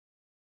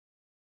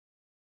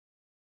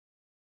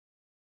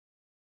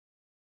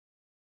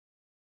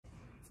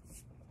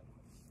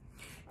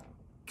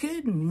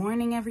Good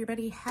morning,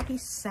 everybody. Happy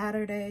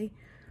Saturday.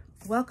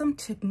 Welcome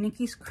to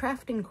Nikki's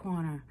Crafting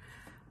Corner.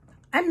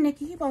 I'm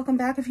Nikki. Welcome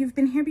back if you've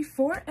been here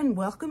before, and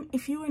welcome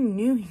if you are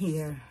new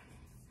here.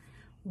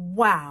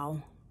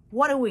 Wow,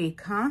 what a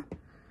week, huh?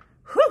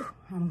 Whew,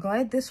 I'm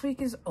glad this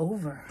week is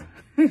over.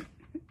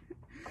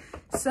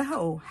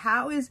 So,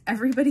 how is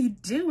everybody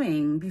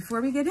doing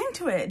before we get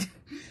into it?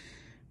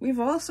 We've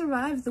all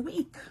survived the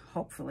week,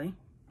 hopefully.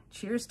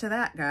 Cheers to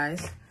that,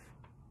 guys.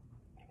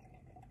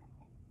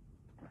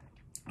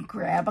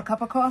 Grab a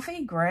cup of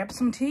coffee, grab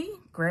some tea,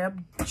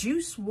 grab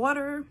juice,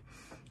 water,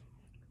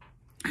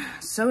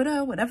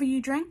 soda, whatever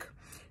you drink.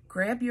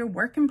 Grab your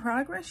work in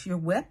progress, your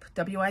WIP,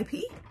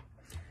 W-I-P.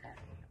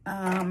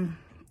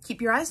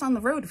 Keep your eyes on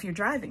the road if you're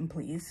driving,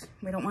 please.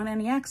 We don't want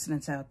any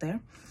accidents out there.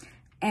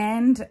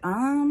 And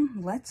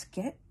let's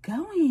get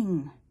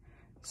going.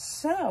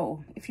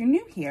 So, if you're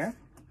new here,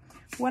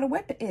 what a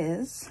WIP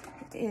is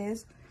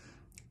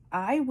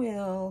I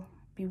will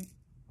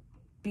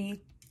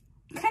be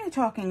kind of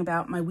talking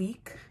about my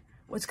week,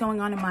 what's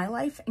going on in my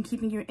life, and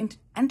keeping you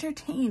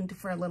entertained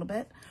for a little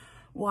bit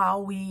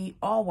while we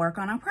all work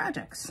on our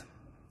projects.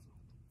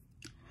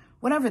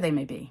 Whatever they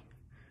may be.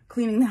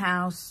 Cleaning the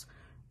house,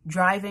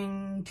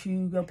 driving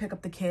to go pick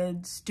up the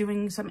kids,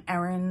 doing some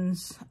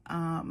errands,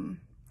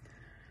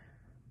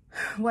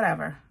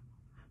 whatever.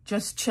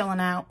 Just chilling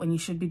out when you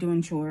should be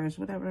doing chores,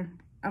 whatever.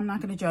 I'm not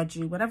going to judge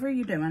you. Whatever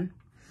you're doing,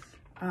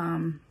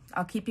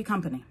 I'll keep you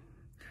company.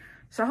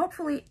 So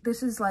hopefully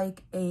this is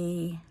like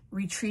a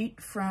retreat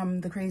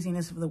from the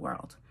craziness of the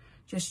world.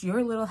 Just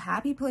your little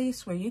happy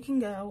place where you can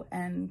go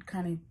and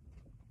kind of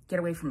get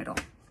away from it all.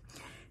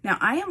 Now,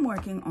 I am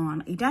working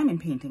on a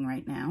diamond painting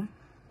right now.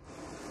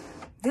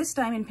 This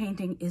diamond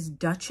painting is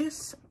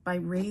Duchess by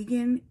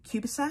Regan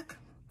Kubecek,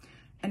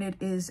 and it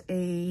is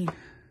a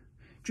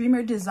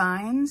Dreamer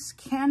Designs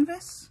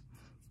canvas.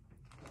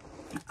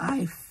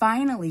 I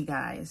finally,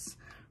 guys,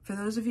 for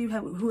those of you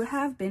who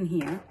have been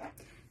here,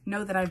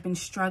 know that I've been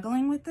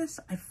struggling with this.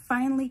 I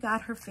finally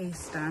got her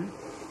face done.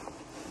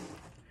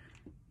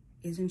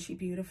 Isn't she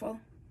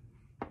beautiful?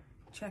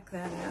 Check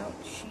that out.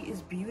 She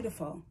is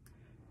beautiful.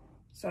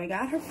 So I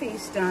got her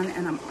face done,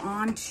 and I'm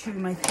on to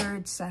my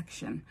third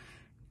section,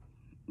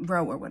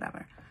 row or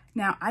whatever.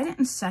 Now, I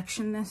didn't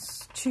section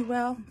this too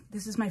well.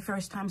 This is my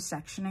first time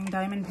sectioning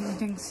diamond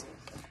paintings.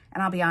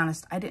 And I'll be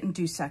honest, I didn't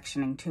do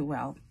sectioning too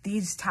well.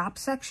 These top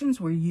sections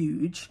were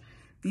huge.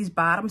 These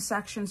bottom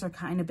sections are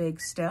kind of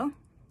big still.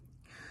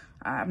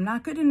 I'm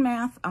not good in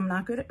math. I'm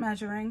not good at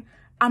measuring.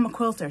 I'm a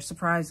quilter,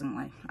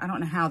 surprisingly. I don't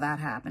know how that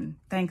happened.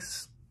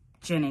 Thanks,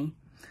 Ginny.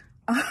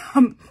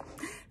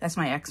 That's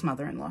my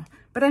ex-mother-in-law.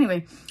 But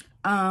anyway,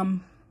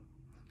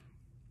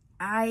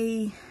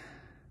 I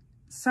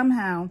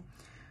somehow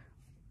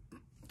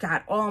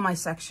got all my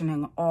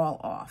sectioning all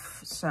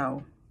off.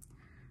 So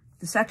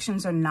the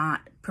sections are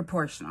not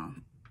proportional.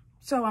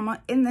 So I'm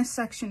in this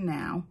section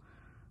now.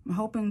 I'm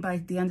hoping by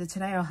the end of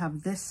today I'll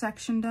have this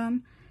section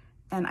done.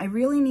 And I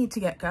really need to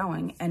get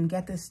going and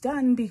get this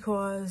done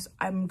because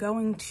I'm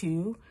going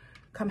to,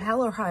 come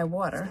hell or high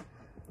water,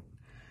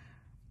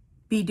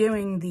 be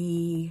doing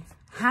the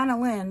Hannah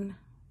Lynn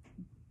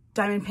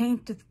Diamond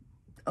Paint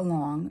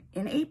Along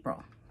in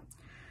April.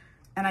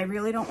 And I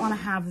really don't want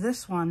to have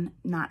this one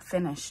not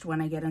finished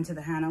when I get into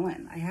the Hannah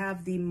Lynn. I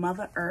have the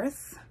Mother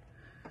Earth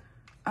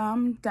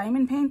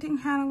diamond painting,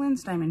 Hannah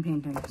Lynn's diamond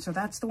painting. So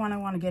that's the one I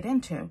want to get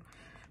into.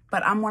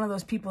 But I'm one of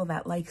those people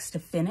that likes to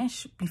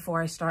finish before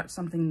I start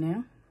something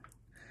new.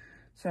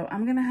 So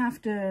I'm going to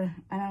have to,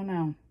 I don't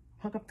know,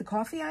 hook up the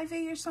coffee IV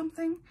or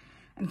something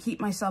and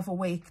keep myself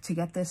awake to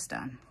get this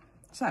done.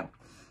 So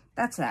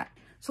that's that.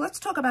 So let's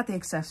talk about the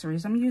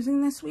accessories I'm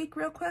using this week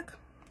real quick.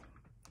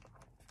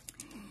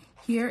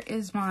 Here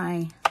is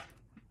my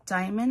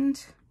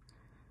diamond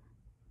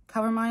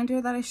cover minder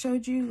that I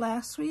showed you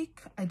last week.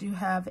 I do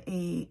have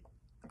a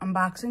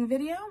unboxing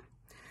video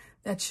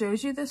that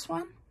shows you this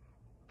one.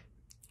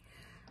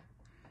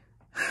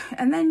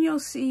 And then you'll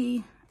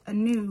see a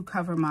new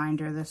cover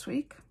minder this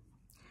week.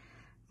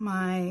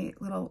 My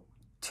little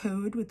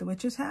toad with the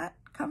witch's hat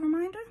cover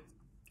minder.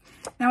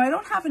 Now, I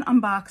don't have an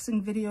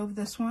unboxing video of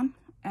this one,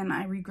 and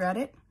I regret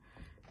it.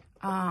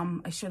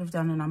 I should have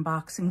done an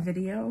unboxing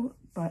video,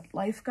 but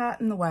life got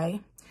in the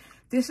way.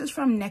 This is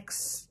from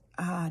Nick's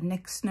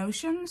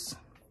Notions.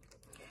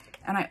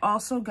 And I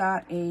also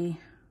got a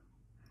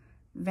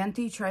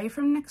Venti tray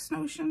from Nick's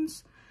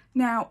Notions.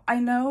 Now, I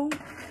know,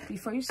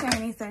 before you say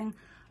anything,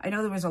 I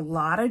know there was a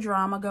lot of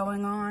drama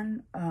going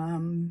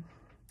on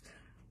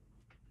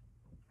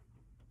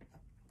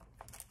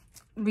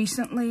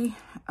recently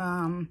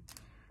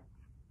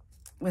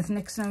with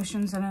Nick's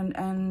Notions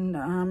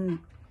and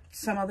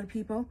some other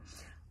people.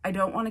 I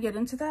don't want to get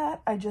into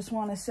that. I just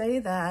want to say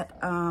that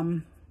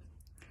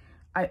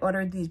I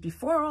ordered these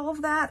before all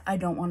of that. I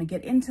don't want to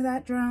get into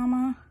that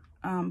drama.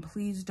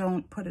 Please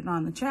don't put it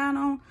on the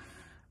channel.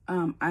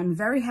 I'm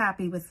very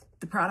happy with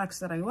the products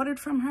that I ordered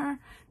from her.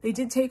 They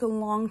did take a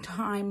long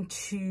time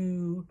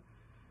to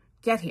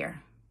get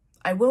here.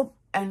 I will,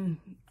 and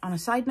on a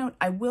side note,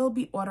 I will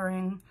be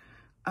ordering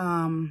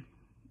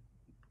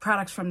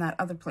products from that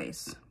other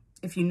place.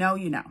 If you know,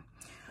 you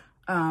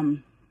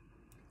know.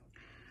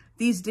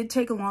 These did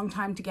take a long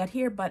time to get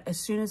here, but as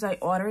soon as I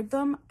ordered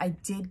them, I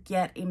did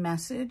get a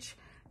message.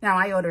 Now,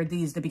 I ordered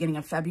these the beginning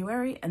of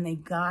February, and they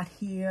got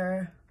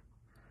here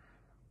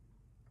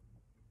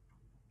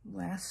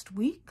last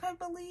week, I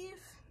believe,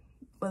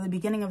 or the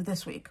beginning of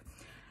this week.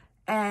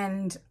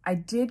 And I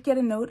did get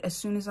a note as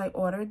soon as I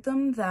ordered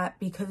them that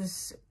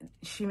because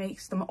she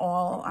makes them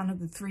all on a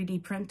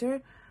 3D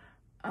printer,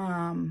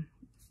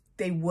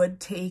 they would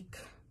take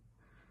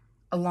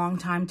a long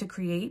time to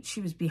create.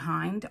 She was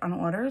behind on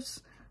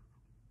orders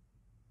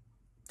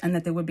and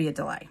that there would be a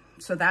delay.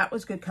 So that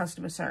was good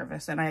customer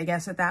service. And I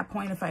guess at that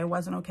point, if I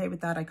wasn't okay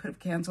with that, I could have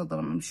canceled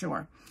them, I'm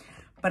sure.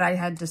 But I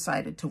had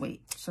decided to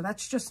wait. So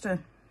that's just a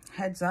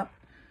heads up.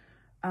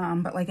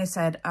 But like I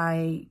said,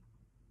 I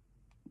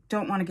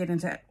don't want to get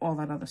into all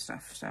that other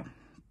stuff. So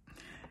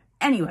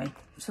anyway,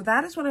 so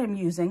that is what I'm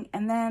using.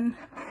 And then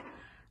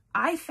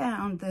I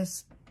found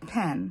this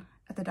pen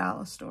at the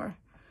dollar store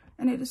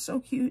and it is so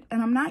cute.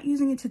 And I'm not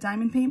using it to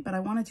diamond paint, but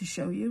I wanted to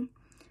show you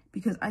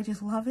because I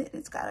just love it.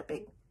 It's got a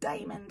big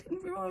diamond in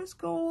rose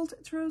gold.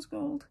 It's rose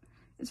gold.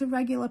 It's a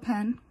regular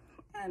pen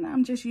and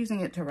I'm just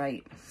using it to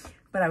write.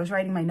 But I was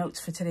writing my notes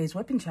for today's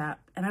WIP N Chat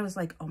and I was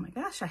like, oh my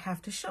gosh, I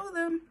have to show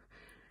them.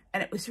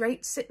 And it was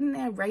right sitting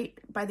there right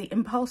by the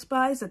impulse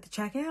buys at the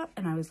checkout.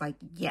 And I was like,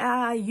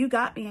 yeah, you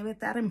got me with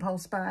that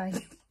impulse buy.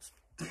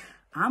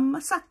 I'm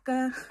a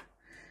sucker.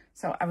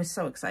 So I was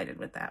so excited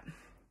with that.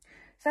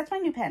 So that's my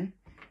new pen.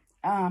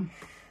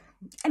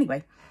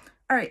 Anyway,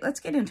 all right, let's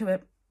get into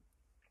it.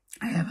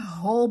 I have a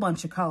whole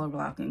bunch of color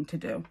blocking to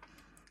do.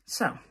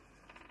 So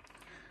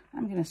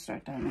I'm going to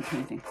start diamond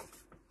painting.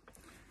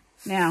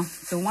 Now,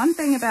 the one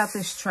thing about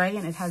this tray,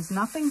 and it has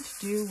nothing to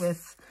do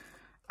with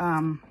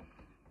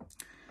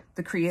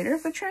the creator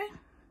of the tray,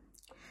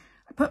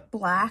 I put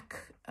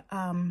black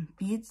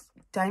beads,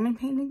 diamond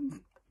painting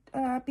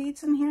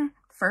beads in here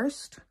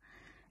first,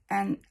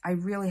 and I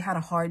really had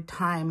a hard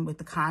time with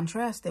the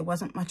contrast. There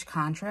wasn't much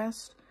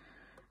contrast,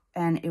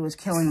 and it was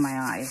killing my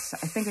eyes.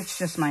 I think it's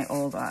just my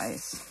old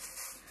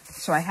eyes.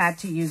 So I had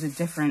to use a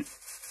different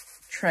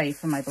tray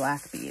for my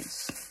black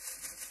beads.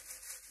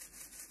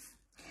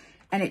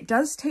 And it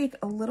does take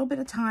a little bit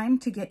of time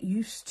to get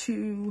used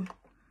to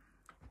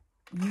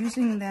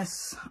using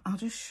this. I'll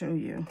just show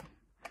you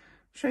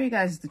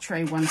guys the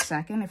tray 1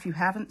 second. If you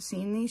haven't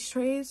seen these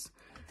trays,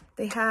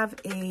 they have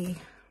a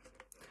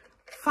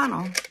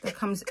funnel that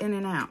comes in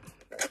and out.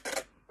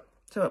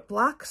 So it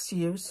blocks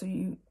you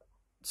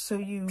so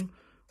you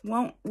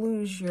won't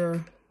lose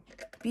your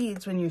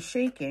beads when you're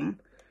shaking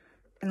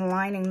and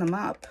lining them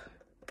up.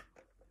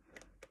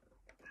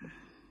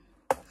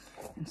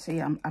 And see,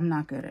 I'm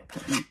not good at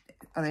putting,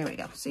 oh, there we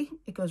go. See,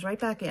 it goes right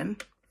back in.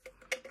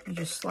 You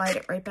just slide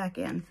it right back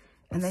in.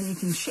 And then you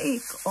can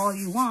shake all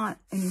you want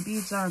and your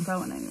beads aren't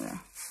going anywhere.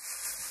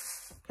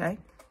 Okay?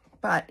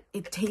 But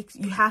it takes,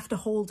 you have to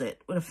hold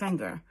it with a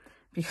finger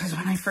because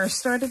when I first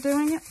started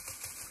doing it,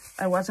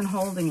 I wasn't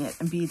holding it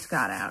and beads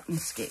got out and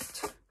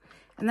escaped.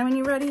 And then when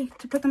you're ready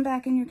to put them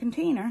back in your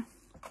container,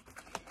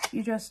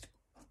 you just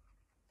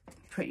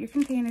put your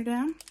container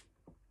down,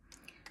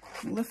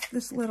 lift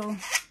this little,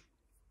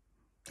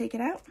 take it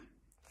out,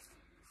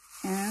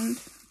 and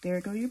there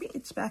go your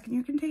beads back in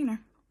your container.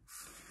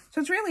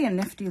 So it's really a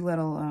nifty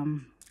little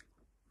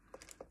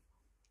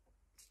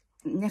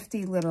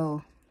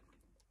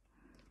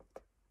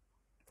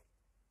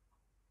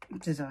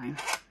design.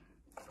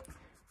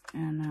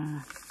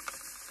 And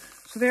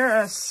so there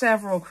are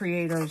several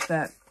creators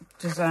that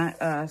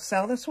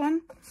sell this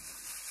one.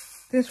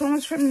 This one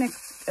was from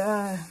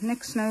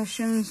Nick's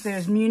Notions.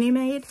 There's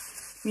Munimade.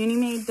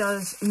 Munimade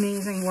does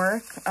amazing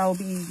work. I'll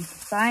be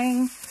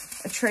buying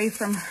a tray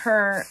from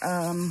her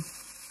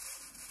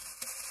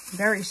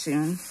very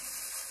soon.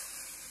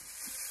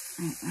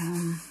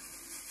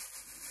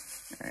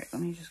 All right,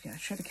 let me just get, I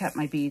should have kept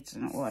my beads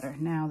in order.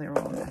 Now they're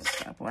all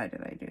messed up. Why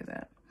did I do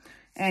that?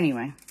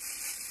 Anyway,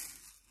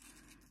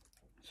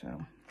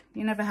 so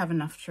you never have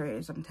enough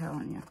trays, I'm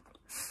telling you.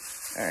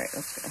 All right,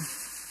 let's go.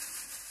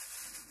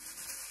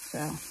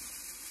 So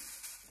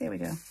there we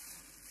go.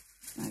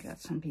 I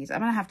got some beads.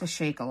 I'm gonna have to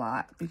shake a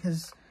lot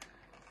because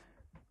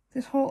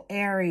this whole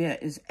area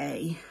is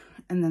A,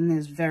 and then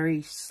there's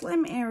very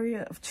slim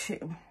area of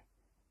 2.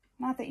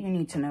 Not that you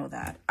need to know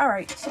that. All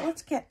right, so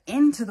let's get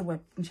into the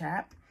WIP N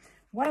Chat.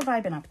 What have I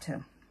been up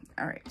to?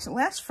 All right, so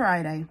last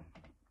Friday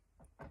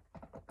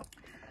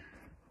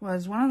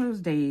was one of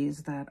those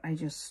days that I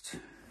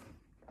don't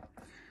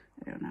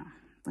know.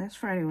 Last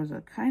Friday was a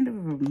kind of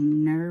a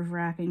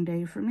nerve-wracking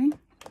day for me.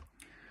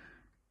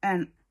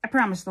 And I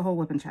promise the whole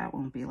WIP N Chat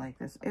won't be like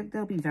this.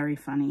 There'll be very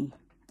funny,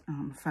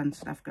 fun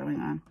stuff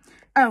going on.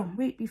 Oh,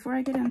 wait, before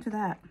I get into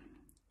that.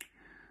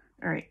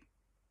 All right.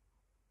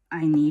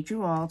 I need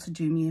you all to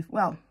do me,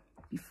 well,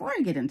 before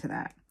I get into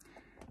that,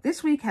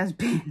 this week has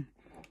been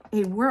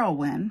a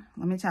whirlwind,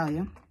 let me tell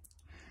you.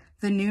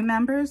 The new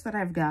members that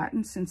I've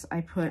gotten since I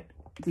put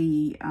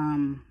the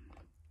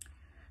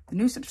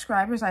new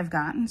subscribers I've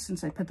gotten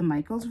since I put the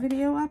Michaels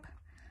video up,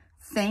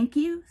 thank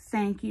you,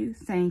 thank you,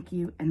 thank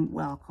you, and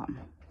welcome.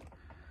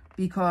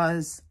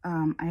 Because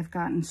I've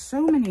gotten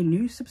so many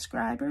new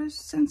subscribers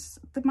since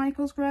the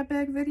Michael's Grab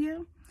Bag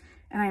video.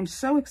 And I'm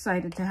so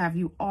excited to have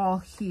you all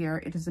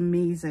here. It is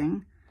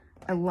amazing.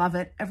 I love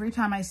it. Every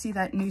time I see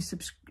that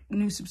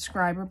new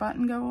subscriber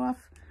button go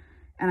off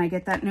and I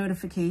get that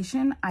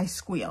notification, I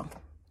squeal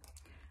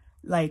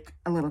like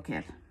a little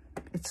kid.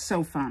 It's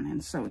so fun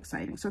and so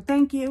exciting. So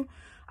thank you.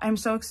 I'm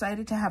so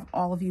excited to have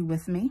all of you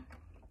with me.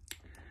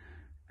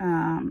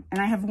 And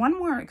I have one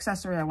more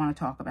accessory I want to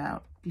talk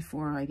about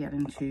before I get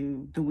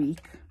into the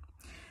week.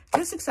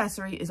 This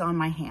accessory is on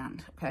my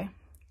hand, okay?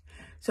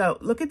 So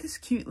look at this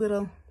cute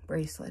little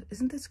bracelet.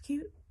 Isn't this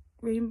cute?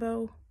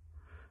 Rainbow.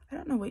 I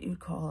don't know what you'd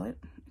call it.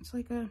 It's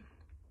like a,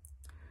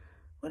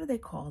 what do they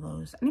call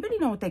those? Anybody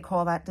know what they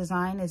call that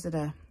design? Is it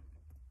a,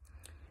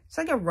 it's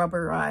like a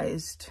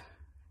rubberized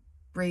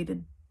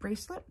braided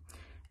bracelet.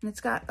 And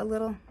it's got a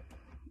little,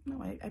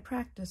 no, I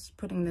practiced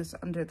putting this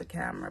under the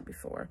camera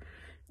before.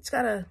 It's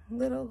got a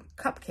little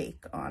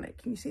cupcake on it.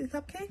 Can you see the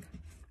cupcake?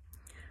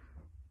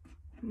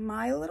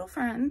 My little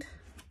friend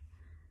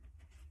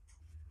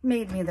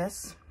made me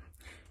this.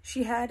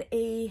 She had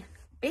a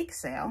bake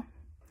sale,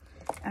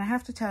 and I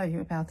have to tell you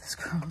about this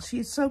girl. She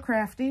is so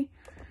crafty.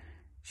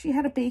 She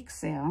had a bake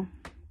sale,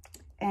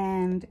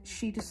 and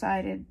she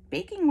decided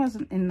baking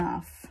wasn't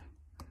enough,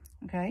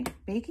 okay?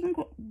 Baking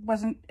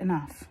wasn't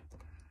enough.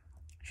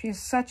 She is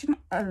such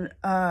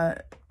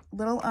a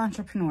little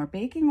entrepreneur.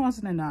 Baking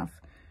wasn't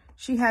enough.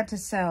 She had to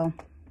sell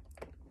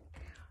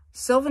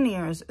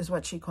souvenirs, is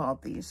what she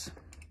called these.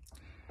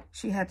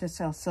 She had to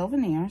sell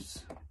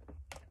souvenirs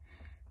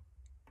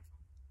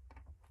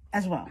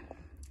as well.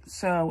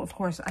 So, of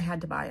course, I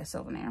had to buy a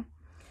souvenir.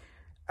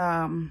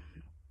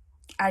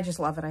 I just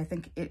love it. I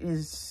think it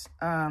is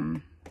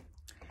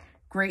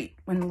great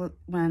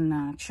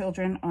when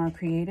children are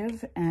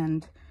creative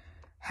and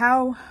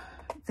how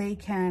they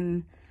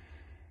can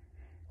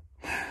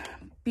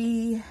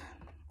be.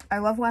 I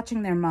love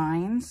watching their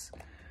minds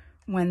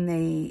when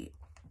they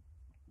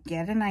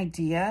get an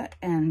idea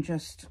and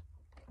just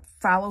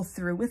follow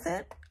through with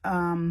it.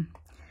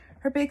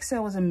 Her bake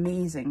sale was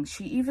amazing.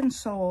 She even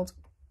sold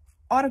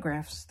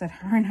autographs that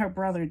her and her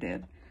brother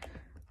did.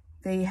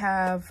 They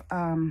have,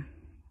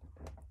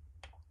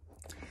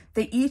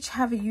 they each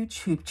have a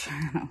YouTube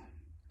channel.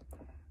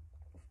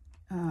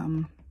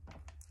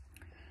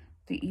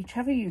 They each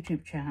have a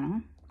YouTube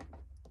channel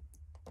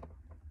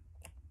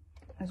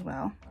as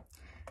well.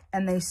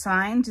 And they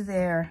signed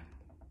their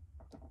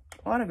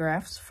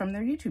autographs from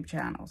their YouTube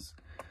channels.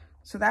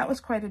 So that was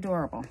quite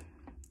adorable.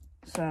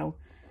 So,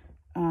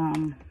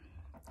 I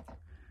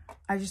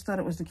just thought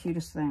it was the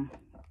cutest thing.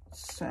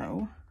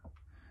 So,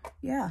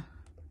 yeah.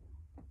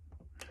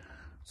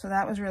 So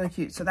that was really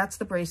cute. So that's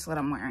the bracelet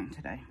I'm wearing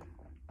today.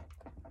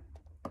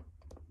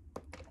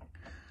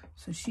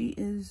 So she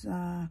is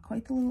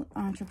quite the little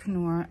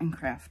entrepreneur and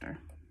crafter.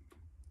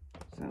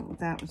 So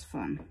that was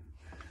fun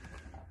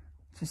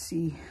to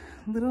see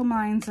little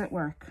minds at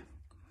work.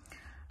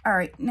 All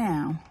right,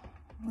 now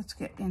let's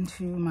get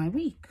into my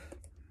week.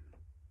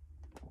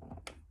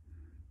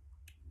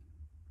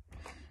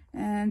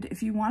 And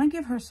if you want to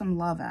give her some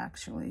love,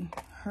 actually,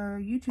 her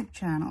YouTube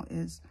channel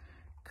is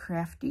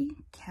Crafty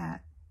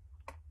Cat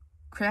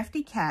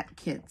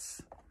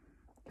Kids,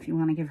 if you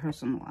want to give her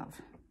some love.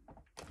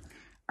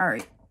 All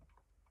right.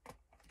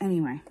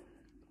 Anyway,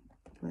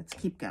 let's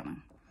keep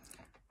going.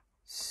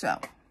 So,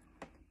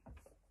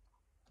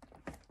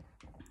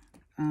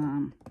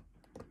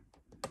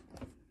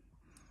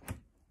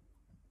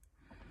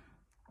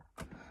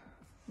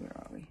 where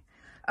are we?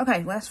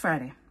 Okay, last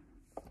Friday.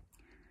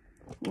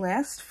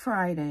 Last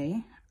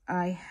Friday,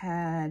 I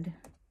had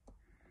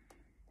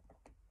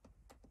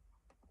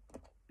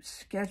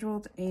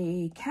scheduled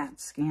a CAT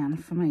scan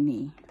for my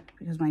knee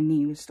because my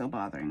knee was still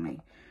bothering me.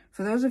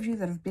 For those of you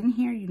that have been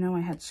here, you know I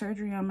had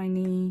surgery on my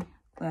knee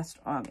last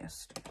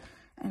August,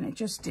 and it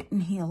just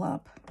didn't heal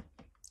up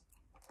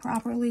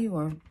properly,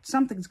 or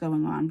something's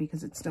going on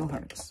because it still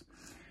hurts.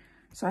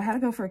 So I had to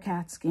go for a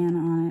CAT scan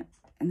on it,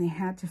 and they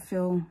had to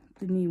fill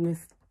the knee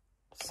with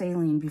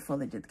saline before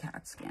they did the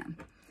CAT scan.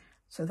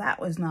 So that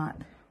was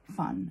not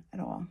fun at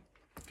all.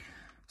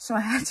 So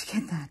I had to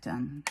get that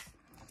done.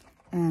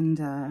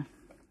 And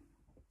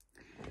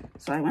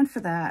so I went for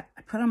that.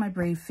 I put on my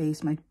brave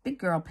face, my big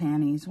girl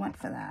panties, went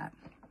for that.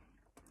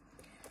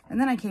 And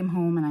then I came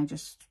home and I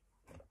just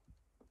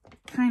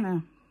kind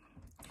of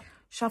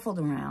shuffled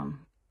around,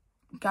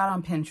 got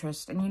on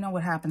Pinterest. And you know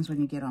what happens when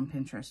you get on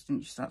Pinterest and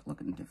you start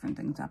looking different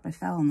things up. I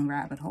fell in the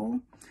rabbit hole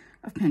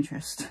of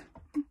Pinterest.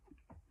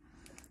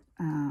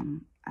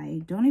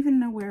 I don't even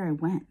know where I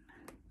went.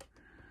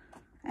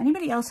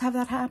 Anybody else have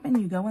that happen?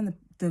 You go in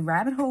the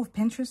rabbit hole of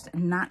Pinterest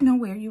and not know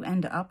where you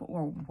end up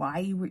or why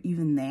you were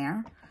even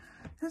there?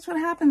 That's what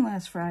happened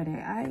last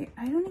Friday. I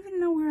don't even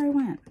know where I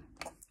went.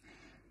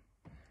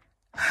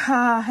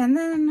 And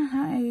then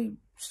I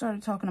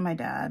started talking to my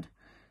dad.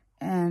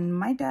 And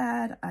my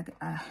dad,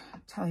 I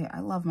tell you, I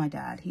love my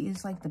dad. He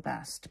is like the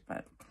best.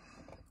 But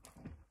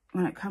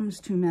when it comes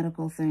to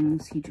medical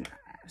things, he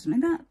drives me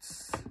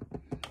nuts.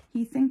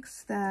 He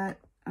thinks that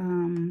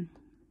the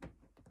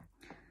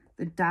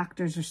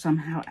doctors are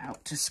somehow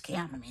out to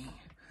scam me.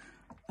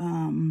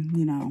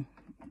 You know,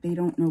 they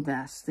don't know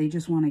best. They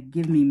just want to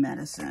give me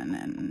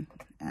medicine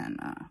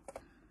and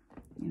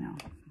you know,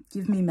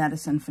 give me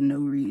medicine for no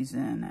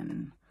reason,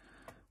 and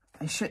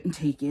I shouldn't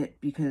take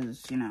it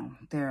because, you know,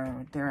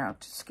 they're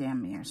out to scam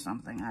me or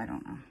something. I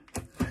don't know.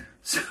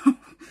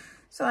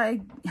 So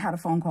I had a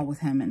phone call with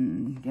him,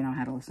 and, you know,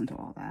 had to listen to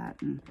all that.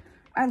 And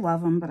I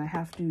love him, but I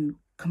have to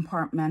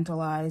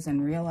compartmentalize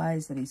and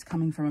realize that he's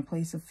coming from a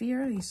place of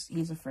fear.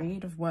 He's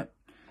afraid of what,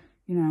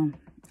 you know,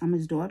 I'm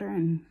his daughter,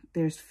 and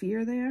there's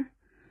fear there.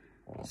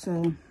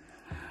 So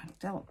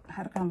I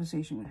had a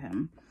conversation with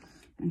him,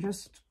 and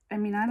just, I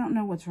mean, I don't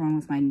know what's wrong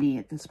with my knee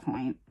at this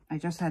point. I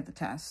just had the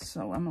test,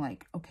 so I'm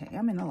like, okay,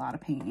 I'm in a lot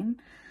of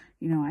pain.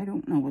 You know, I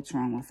don't know what's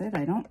wrong with it.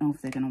 I don't know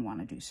if they're going to want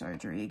to do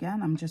surgery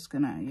again. I'm just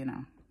going to, you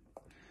know,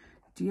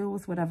 deal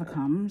with whatever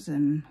comes,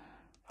 and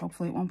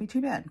hopefully it won't be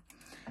too bad.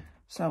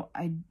 So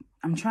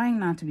I'm trying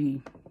not to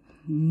be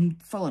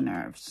full of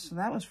nerves. So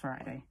that was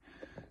Friday.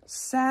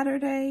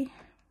 Saturday,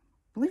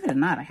 believe it or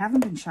not, I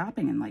haven't been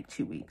shopping in like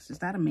 2 weeks. Is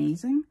that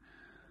amazing?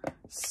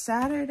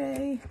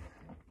 Saturday,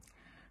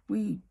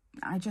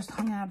 I just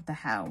hung out at the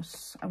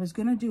house. I was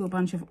going to do a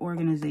bunch of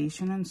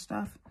organization and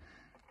stuff,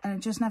 and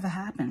it just never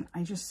happened.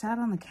 I just sat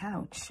on the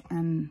couch,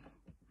 and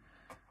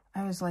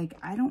I was like,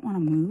 I don't want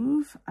to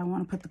move. I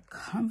want to put the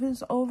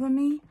covers over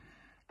me,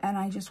 and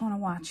I just want to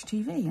watch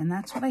TV. And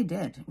that's what I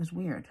did. It was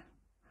weird.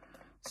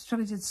 That's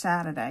what I did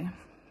Saturday.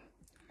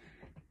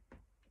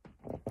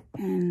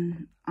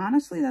 And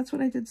honestly, that's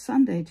what I did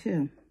Sunday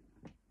too.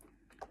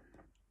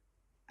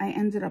 I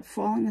ended up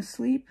falling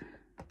asleep,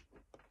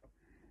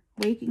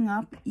 waking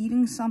up,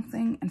 eating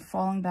something, and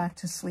falling back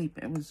to sleep.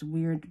 It was a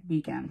weird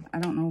weekend. I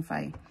don't know if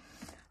I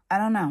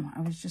don't know.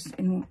 I was just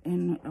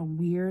in a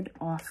weird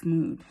off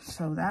mood.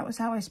 So that was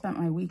how I spent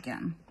my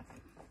weekend.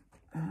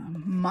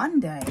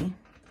 Monday,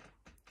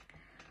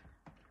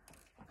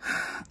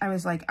 I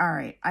was like, all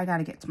right, I got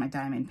to get to my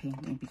diamond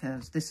painting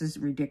because this is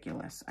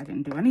ridiculous. I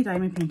didn't do any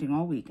diamond painting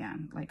all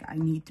weekend. Like, I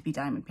need to be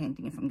diamond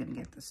painting if I'm going to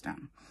get this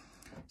done.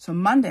 So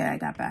Monday, I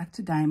got back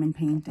to diamond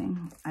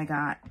painting. I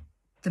got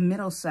the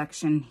middle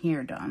section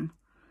here done.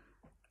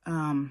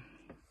 Well,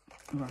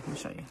 I'll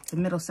show you. The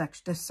middle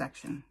section, this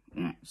section.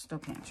 Yeah, still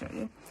can't show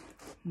you.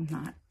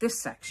 Not this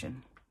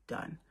section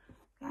done.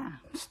 Yeah,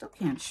 still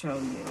can't show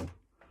you.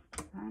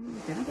 I'm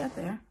gonna get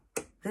there.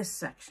 This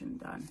section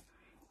done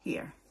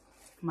here,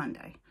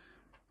 Monday.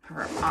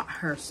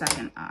 Her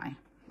second eye.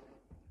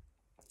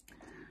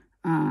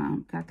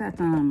 Got that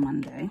done on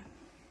Monday.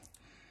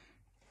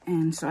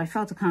 And so I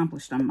felt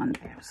accomplished on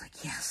Monday. I was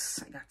like,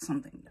 yes, I got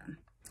something done.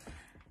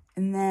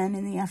 And then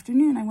in the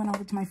afternoon, I went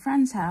over to my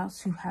friend's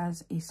house who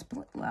has a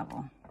split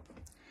level.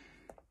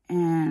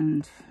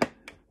 And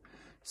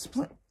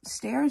split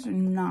stairs are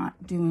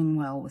not doing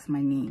well with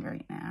my knee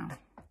right now.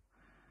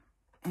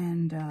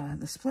 And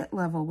the split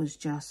level was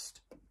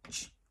just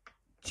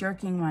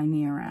jerking my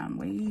knee around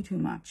way too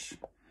much.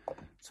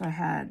 So I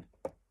had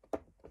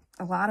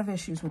a lot of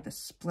issues with the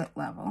split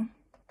level.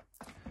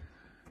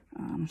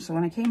 So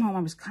when I came home,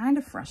 I was kind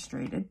of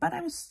frustrated, but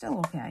I was still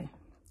okay.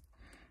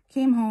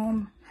 Came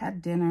home,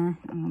 had dinner,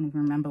 I don't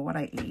even remember what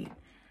I ate,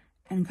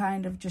 and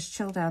kind of just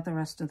chilled out the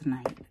rest of the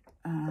night.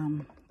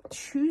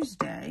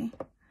 Tuesday,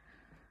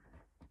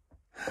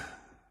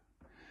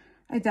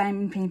 I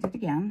diamond painted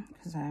again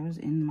because I was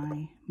in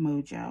my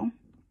mojo.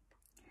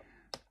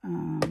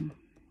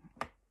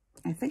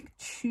 I think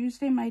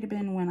Tuesday might have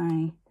been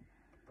when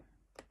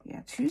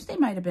Tuesday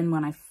might have been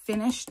when I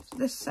finished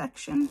this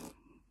section.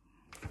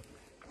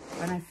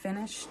 When I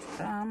finished,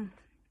 see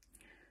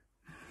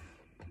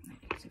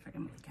if I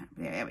can move the camera.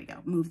 There we go.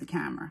 Move the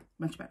camera.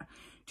 Much better.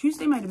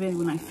 Tuesday might have been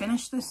when I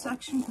finished this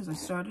section because I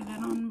started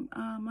it on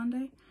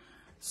Monday.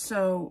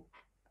 So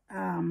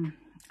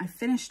I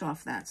finished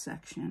off that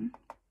section,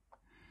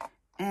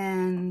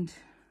 and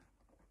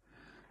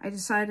I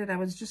decided I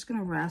was just going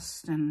to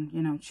rest and,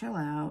 you know, chill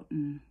out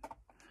and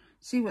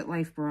see what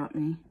life brought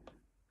me.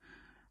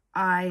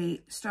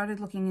 I started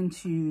looking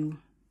into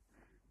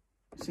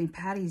St.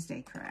 Patty's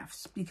Day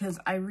crafts because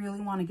I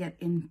really want to get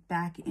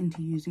back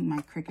into using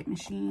my Cricut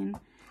machine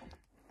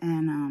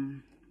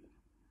and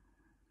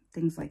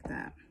things like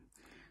that.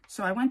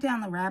 So I went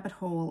down the rabbit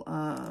hole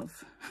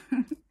of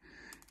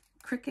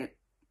Cricut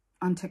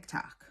on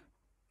TikTok.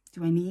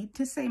 Do I need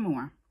to say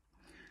more?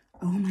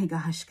 Oh my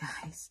gosh,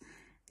 guys.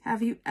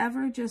 Have you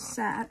ever just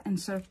sat and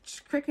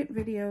searched Cricut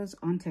videos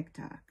on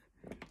TikTok?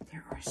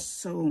 There are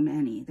so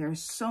many. There are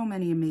so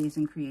many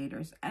amazing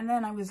creators. And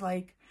then I was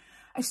like,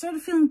 I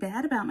started feeling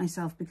bad about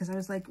myself because I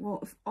was like, well,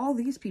 if all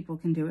these people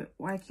can do it,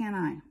 why can't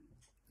I?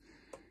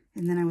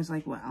 And then I was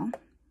like, well,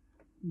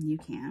 you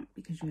can't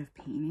because you have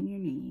pain in your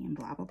knee and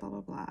blah, blah, blah,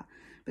 blah, blah.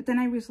 But then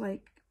I was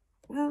like,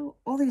 well,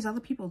 all these other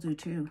people do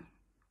too.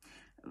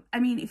 I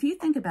mean, if you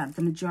think about it,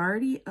 the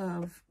majority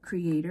of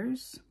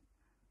creators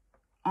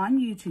on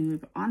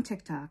YouTube, on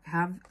TikTok,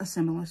 have a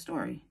similar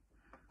story.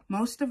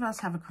 Most of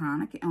us have a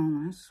chronic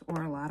illness,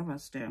 or a lot of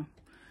us do,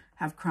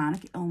 have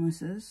chronic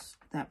illnesses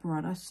that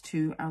brought us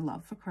to our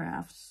love for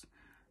crafts.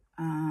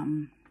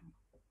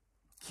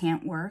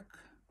 Can't work,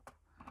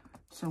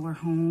 so we're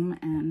home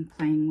and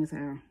playing with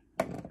our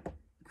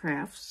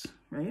crafts,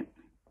 right?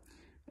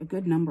 A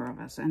good number of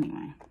us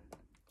anyway.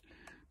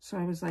 So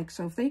I was like,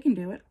 so if they can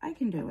do it, I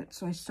can do it.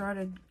 So I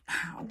started,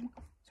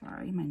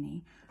 sorry, my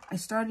knee. I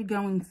started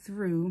going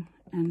through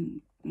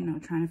and, you know,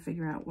 trying to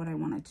figure out what I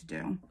wanted to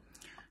do.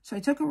 So I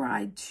took a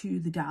ride to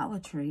the Dollar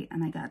Tree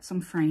and I got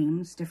some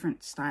frames,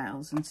 different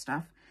styles and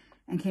stuff,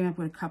 and came up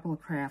with a couple of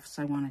crafts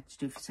I wanted to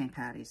do for St.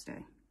 Patty's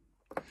Day.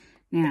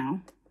 Now,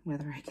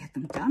 whether I get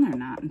them done or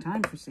not in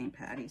time for St.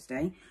 Patty's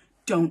Day,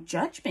 don't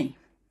judge me.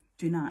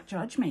 Do not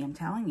judge me, I'm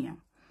telling you.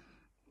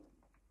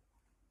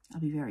 I'll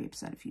be very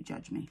upset if you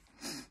judge me.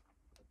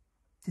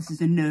 This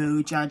is a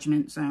no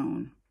judgment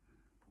zone.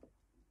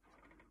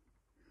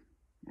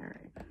 All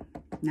right,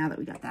 now that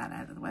we got that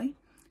out of the way.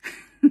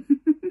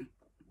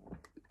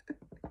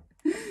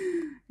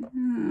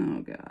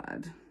 Oh,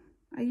 God.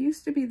 I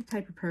used to be the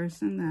type of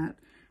person that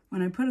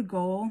when I put a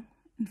goal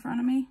in front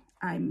of me,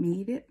 I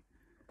made it.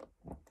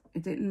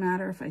 It didn't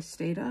matter if I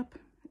stayed up.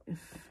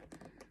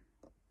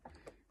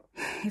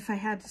 If I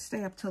had to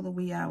stay up till the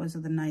wee hours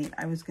of the night,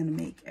 I was going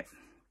to make it.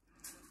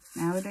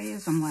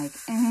 Nowadays, I'm like,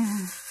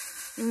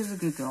 it was a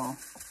good goal.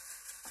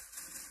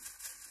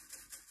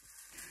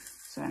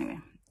 So anyway,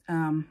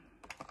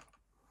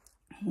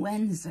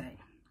 Wednesday.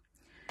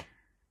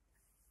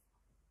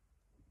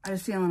 I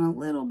was feeling a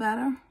little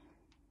better,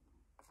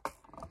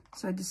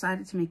 so I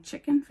decided to make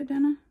chicken for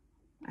dinner.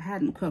 I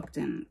hadn't cooked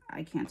in,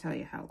 I can't tell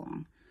you how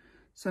long.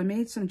 So I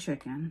made some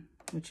chicken,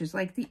 which is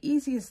like the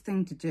easiest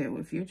thing to do.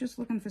 If you're just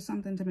looking for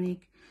something to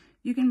make,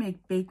 you can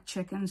make baked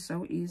chicken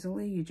so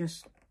easily. You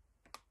just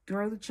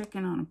throw the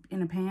chicken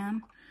in a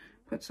pan,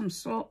 put some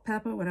salt,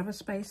 pepper, whatever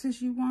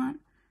spices you want,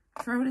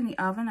 throw it in the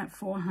oven at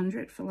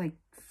 400 for like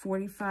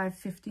 45,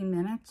 50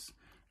 minutes,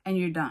 and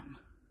you're done.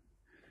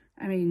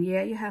 I mean,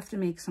 yeah, you have to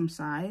make some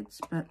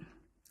sides, but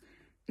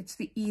it's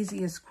the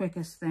easiest,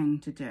 quickest thing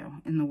to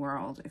do in the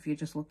world if you're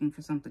just looking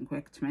for something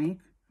quick to make.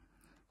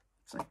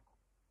 It's like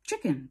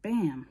chicken,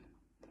 bam,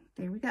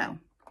 there we go.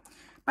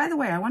 By the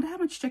way, I wonder how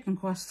much chicken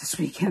cost this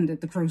weekend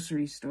at the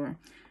grocery store.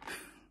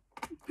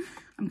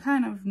 I'm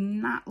kind of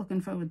not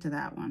looking forward to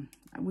that one.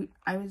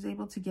 I was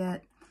able to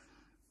get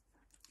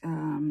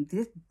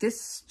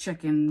this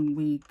chicken.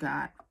 We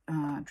got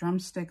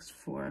drumsticks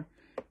for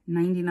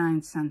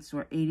 99 cents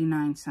or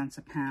 89 cents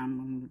a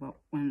pound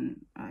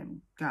when I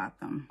got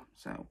them.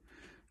 So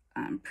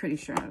I'm pretty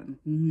sure I'm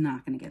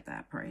not going to get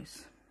that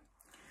price.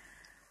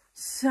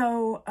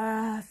 So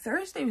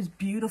Thursday was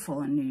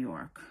beautiful in New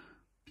York.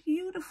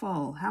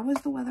 Beautiful. How was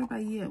the weather by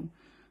you?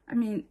 I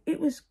mean, it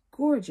was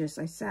gorgeous.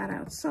 I sat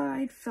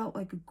outside, felt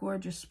like a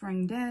gorgeous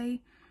spring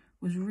day,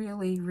 was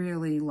really,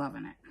 really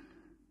loving it.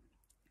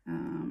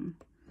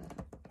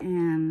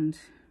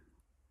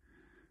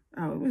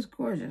 Oh, it was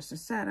gorgeous. I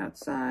sat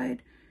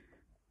outside,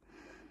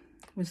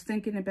 was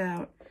thinking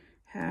about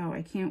how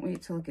I can't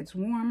wait till it gets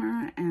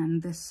warmer,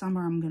 and this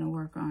summer I'm going to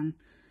work on,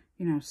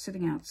 you know,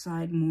 sitting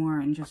outside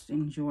more and just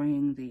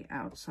enjoying the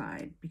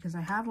outside, because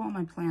I have all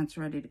my plants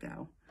ready to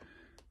go.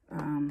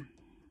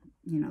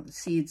 You know, the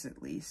seeds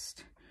at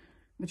least,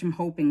 which I'm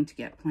hoping to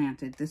get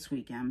planted this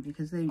weekend,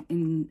 because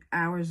in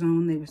our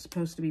zone, they were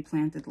supposed to be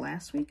planted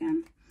last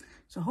weekend.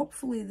 So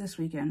hopefully this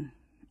weekend,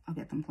 I'll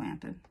get them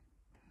planted.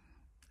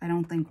 I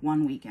don't think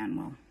one weekend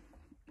will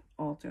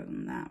alter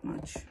them that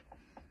much.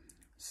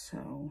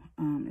 So,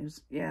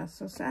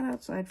 so sat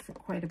outside for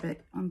quite a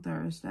bit on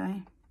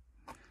Thursday.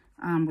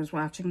 Was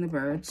watching the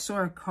birds.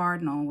 Saw a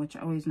cardinal, which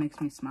always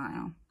makes me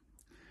smile.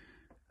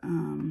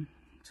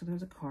 So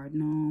there's a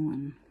cardinal,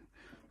 and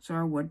saw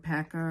a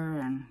woodpecker,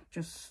 and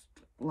just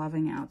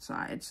loving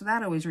outside. So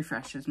that always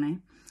refreshes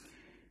me.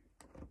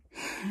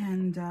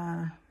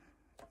 And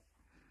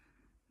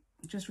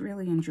just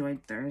really enjoyed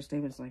Thursday.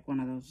 It was like one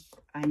of those,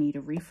 I need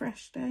a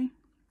refresh day.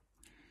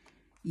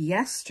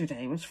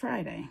 Yesterday was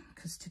Friday,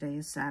 because today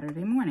is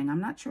Saturday morning. I'm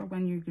not sure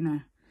when you're going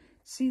to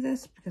see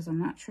this, because I'm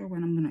not sure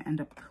when I'm going to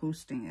end up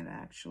posting it,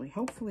 actually.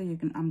 Hopefully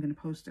I'm going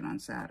to post it on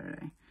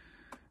Saturday.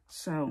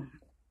 So,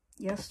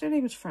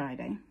 yesterday was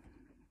Friday.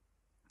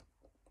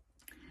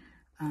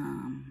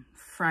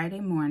 Friday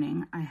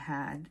morning, I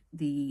had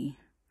the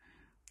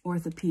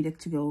orthopedic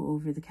to go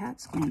over the CAT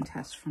scan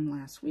test from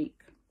last week.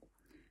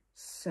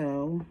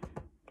 So,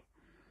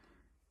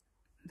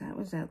 that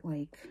was at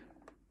like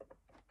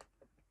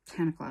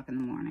 10 o'clock in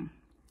the morning.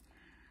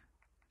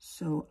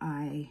 So,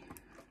 I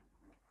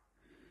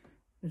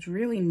was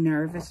really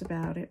nervous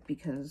about it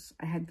because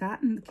I had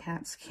gotten the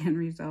CAT scan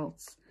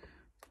results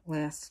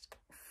last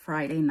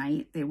Friday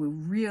night. They were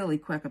really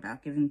quick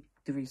about giving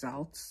the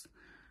results.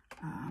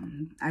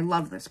 I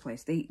love this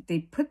place.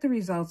 They put the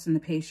results in the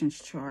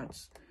patient's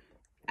charts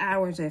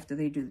hours after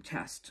they do the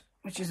test,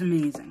 which is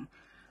amazing.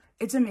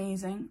 It's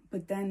amazing,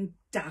 but then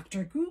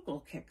Dr.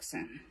 Google kicks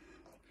in.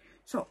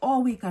 So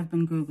all week I've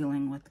been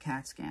Googling what the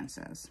CAT scan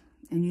says,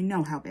 and you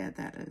know how bad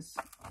that is.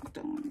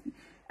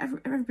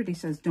 Everybody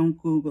says don't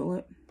Google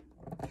it.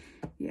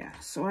 Yeah, yeah,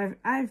 so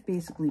I've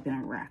basically been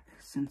a wreck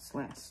since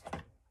last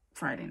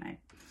Friday night.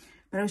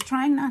 But I was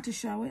trying not to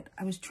show it.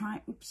 I was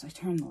trying, oops, I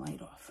turned the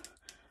light off.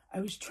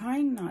 I was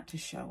trying not to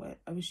show it.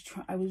 I was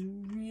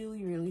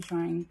really, really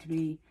trying to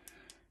be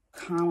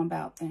calm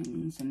about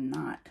things and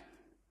not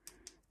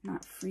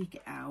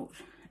freak out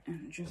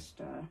and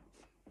just,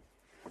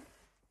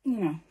 you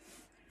know,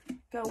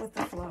 go with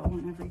the flow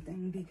and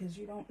everything because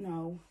you don't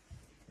know.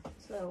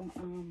 So,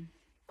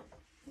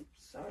 oops,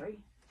 sorry.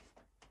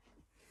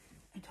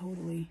 I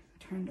totally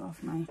turned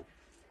off my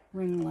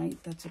ring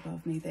light that's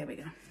above me. There we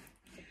go.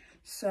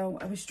 So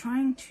I was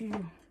trying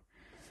to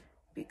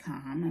be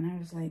calm, and I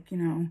was like, you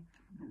know,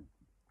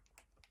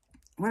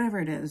 whatever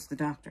it is, the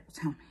doctor will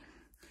tell me.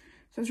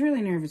 So I was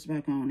really nervous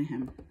about going to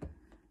him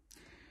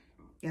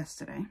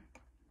yesterday.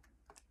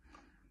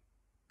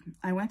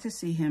 I went to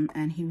see him,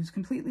 and he was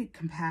completely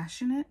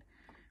compassionate,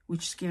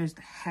 which scares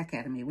the heck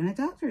out of me. When a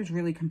doctor is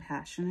really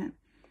compassionate,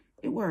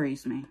 it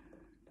worries me.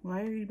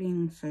 Why are you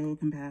being so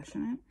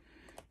compassionate?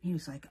 He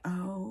was like,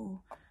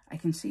 oh, I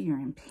can see you're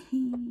in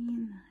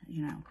pain.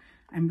 You know,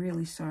 I'm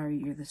really sorry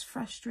you're this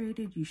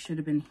frustrated. You should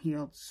have been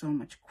healed so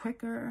much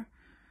quicker.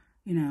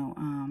 You know,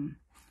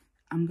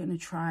 I'm going to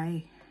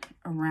try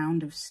a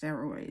round of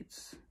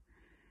steroids.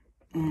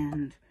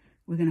 And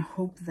we're going to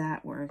hope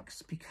that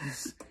works,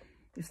 because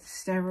if the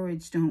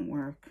steroids don't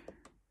work,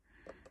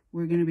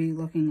 we're going to be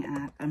looking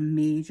at a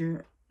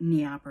major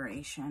knee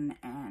operation,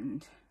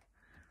 and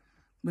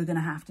we're going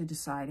to have to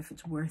decide if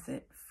it's worth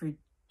it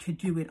to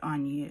do it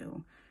on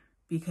you,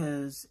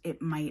 because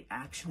it might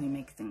actually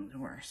make things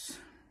worse.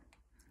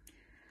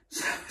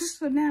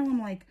 So now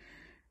I'm like,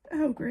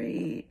 oh,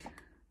 great.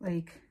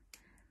 Like,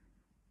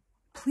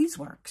 please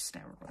work,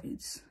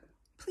 steroids.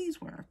 Please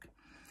work.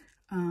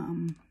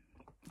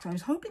 So I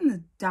was hoping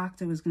the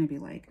doctor was going to be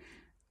like,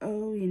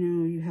 oh, you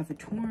know, you have a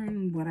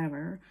torn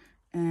whatever,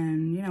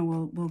 and, you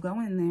know, we'll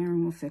go in there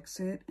and we'll fix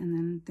it, and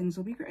then things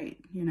will be great,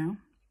 you know?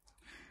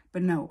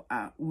 But no,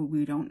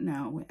 we don't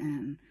know,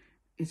 and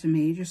it's a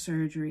major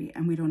surgery,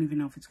 and we don't even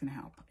know if it's going to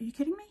help. Are you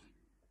kidding me?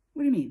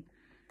 What do you mean?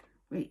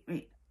 Wait.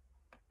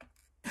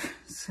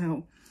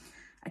 So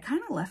I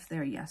kind of left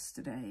there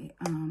yesterday.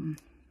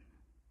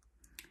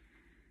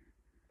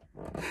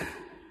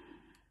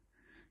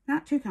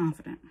 Not too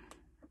confident.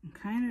 I'm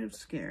kind of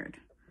scared.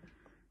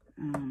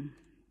 I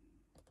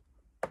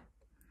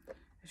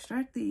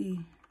start the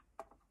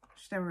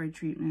steroid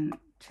treatment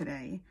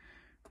today,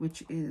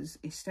 which is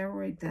a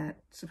steroid that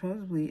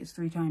supposedly is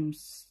 3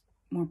 times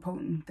more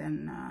potent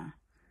than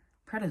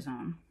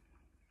prednisone.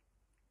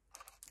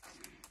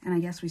 And I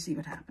guess we see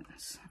what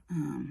happens.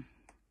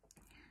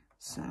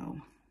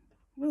 So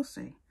we'll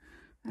see.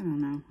 I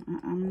don't know.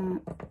 I'm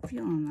not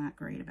feeling that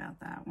great about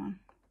that one.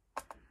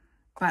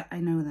 But I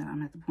know that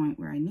I'm at the point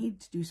where I need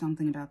to do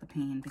something about the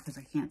pain, because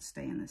I can't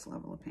stay in this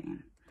level of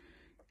pain.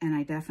 And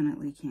I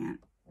definitely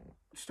can't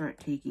start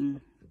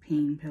taking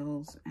pain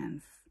pills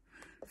and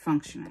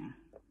functioning,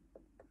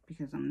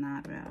 because I'm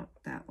not about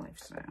that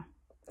lifestyle.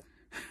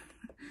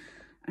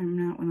 I'm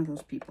not one of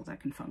those people that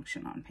can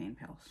function on pain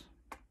pills.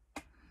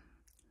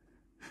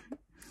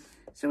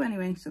 So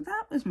anyway, so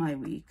that was my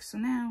week. So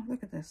now,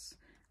 look at this.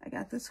 I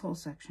got this whole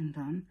section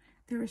done.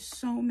 There are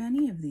so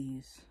many of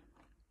these.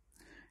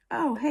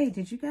 Oh, hey,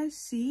 did you guys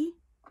see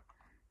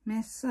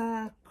Miss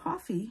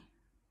Coffee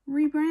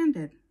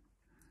rebranded?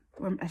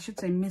 Or I should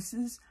say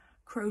Mrs.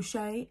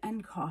 Crochet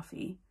and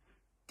Coffee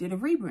did a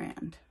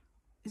rebrand.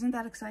 Isn't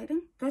that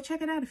exciting? Go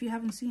check it out if you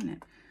haven't seen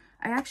it.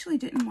 I actually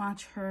didn't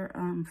watch her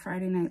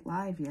Friday Night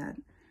Live yet.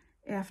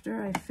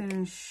 After I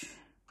finish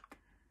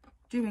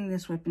doing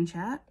this WIP N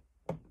Chat,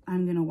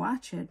 I'm going to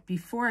watch it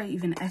before I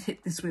even edit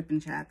this WIP N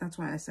Chat. That's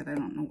why I said I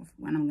don't know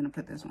when I'm going to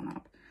put this one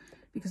up,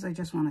 because I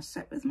just want to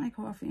sit with my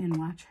coffee and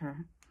watch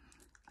her.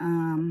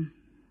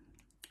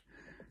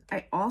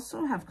 I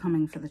also have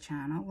coming for the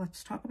channel.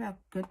 Let's talk about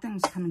good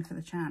things coming for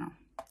the channel.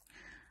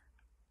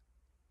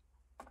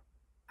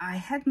 I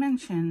had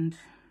mentioned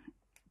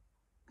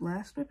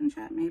last WIP N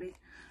Chat maybe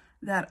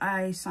that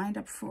I signed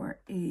up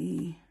for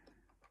a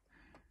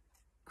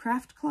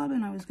craft club,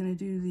 and I was going to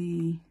do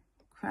the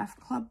craft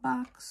club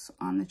box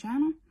on the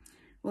channel.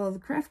 Well, the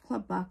craft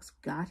club box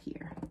got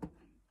here.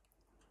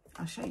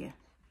 I'll show you.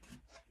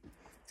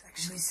 It's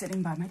actually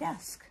sitting by my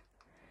desk.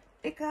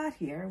 It got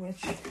here,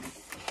 which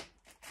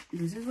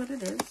this is what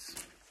it is.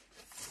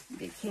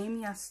 It came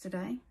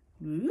yesterday.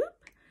 Whoop.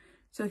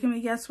 So can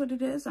we guess what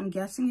it is? I'm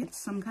guessing it's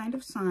some kind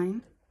of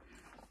sign.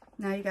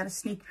 Now you got a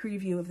sneak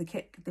preview of the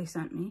kit that they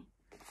sent me.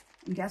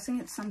 I'm guessing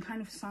it's some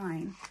kind of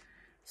sign.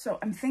 So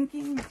I'm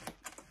thinking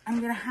I'm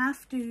going to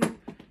have to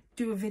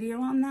do a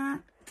video on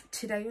that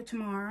today or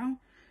tomorrow,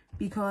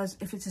 because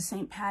if it's a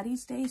St.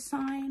 Patty's Day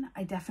sign,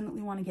 I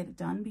definitely want to get it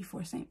done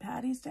before St.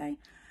 Patty's Day.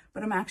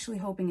 But I'm actually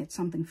hoping it's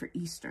something for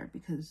Easter,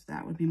 because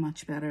that would be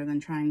much better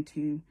than trying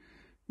to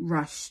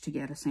rush to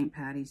get a St.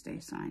 Patty's Day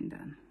sign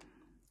done.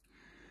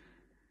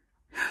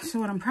 So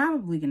what I'm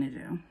probably going to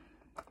do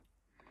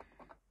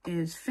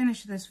is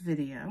finish this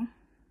video,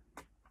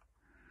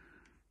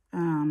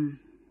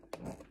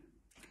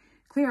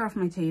 clear off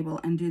my table,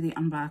 and do the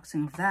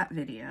unboxing of that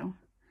video.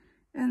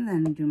 And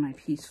then do my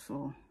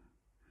peaceful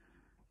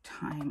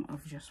time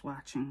of just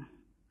watching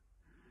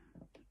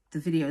the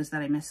videos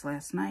that I missed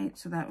last night.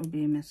 So that would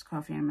be Miss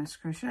Coffee and Miss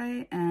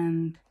Crochet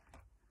and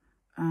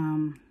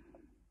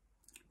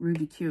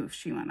Ruby Q if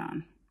she went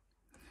on.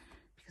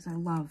 Because I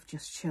love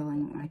just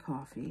chilling with my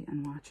coffee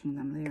and watching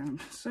them. They are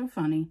so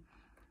funny.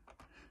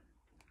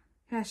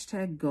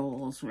 Hashtag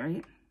goals,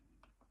 right?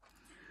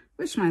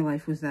 Wish my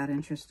life was that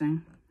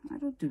interesting. I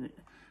don't do it.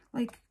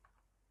 Like,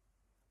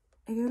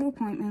 I go to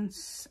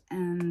appointments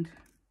and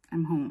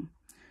I'm home.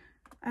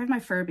 I have my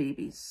fur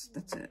babies.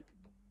 That's it.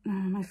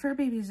 My fur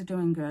babies are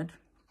doing good.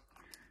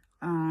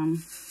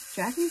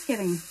 Jackie's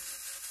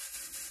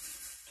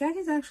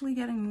actually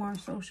getting more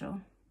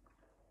social.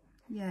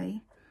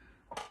 Yay.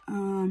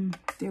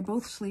 They're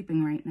both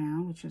sleeping right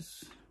now, which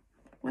is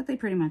what they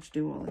pretty much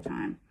do all the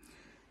time.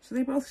 So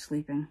they're both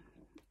sleeping.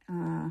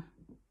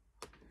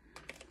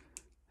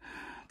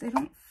 They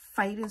don't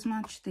fight as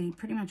much. They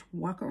pretty much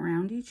walk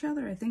around each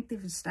other. I think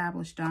they've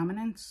established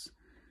dominance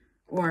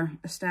or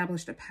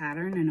established a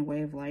pattern and a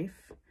way of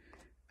life.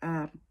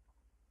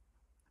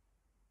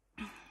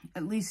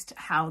 At least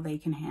how they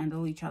can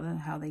handle each other,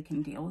 how they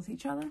can deal with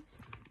each other.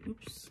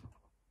 Oops.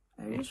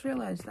 I just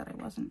realized that I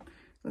wasn't.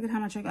 Look at how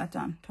much I got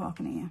done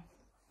talking to you.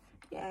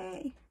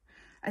 Yay.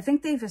 I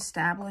think they've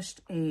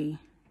established a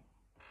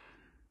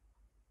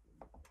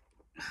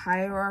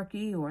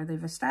hierarchy, or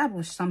they've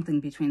established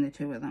something between the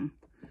two of them.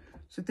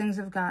 So things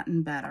have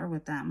gotten better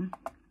with them.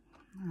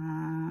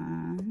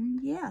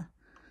 Yeah.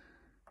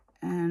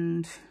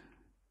 And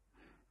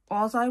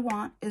all I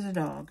want is a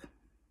dog.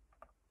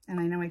 And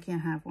I know I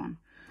can't have one.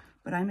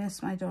 But I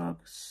miss my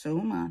dog so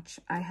much.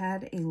 I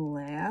had a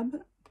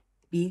lab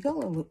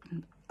beagle,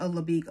 a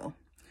labeagle.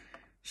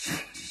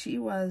 She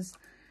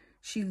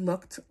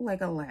looked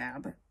like a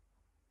lab,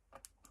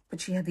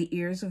 but she had the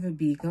ears of a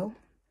beagle.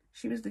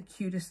 She was the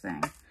cutest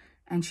thing.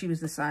 And she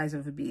was the size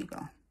of a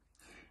beagle.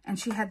 And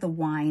she had the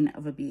whine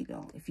of a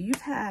beagle. If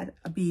you've had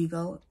a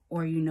beagle,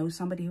 or you know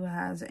somebody who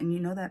has, and you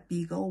know that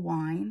beagle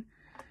whine,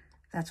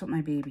 that's what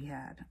my baby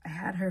had. I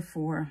had her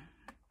for,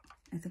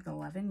 I think,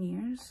 11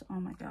 years. Oh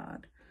my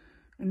God.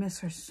 I miss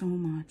her so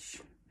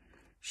much.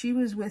 She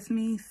was with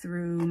me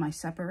through my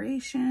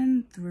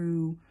separation,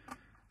 through,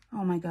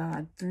 oh my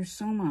God, through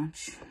so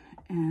much.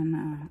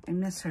 And I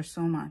miss her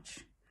so much.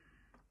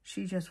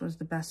 She just was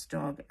the best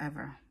dog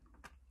ever.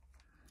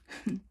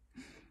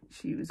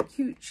 She was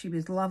cute. She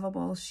was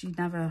lovable. She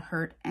never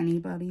hurt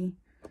anybody.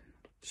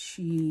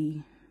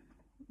 Her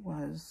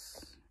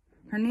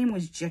name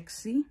was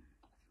Jixie.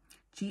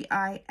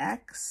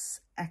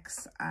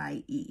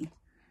 Gixxie.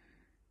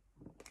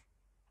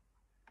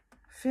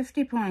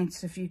 50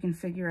 points if you can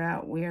figure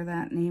out where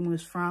that name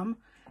was from.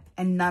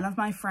 And none of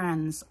my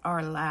friends are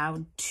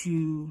allowed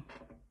to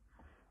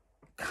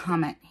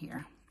comment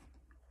here.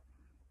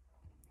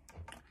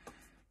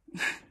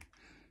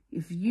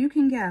 If you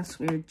can guess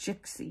where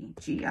Jixie,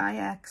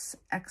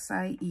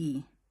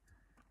 Gixxie,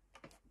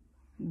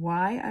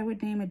 why I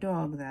would name a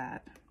dog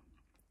that,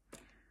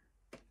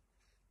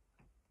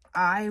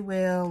 I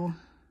will,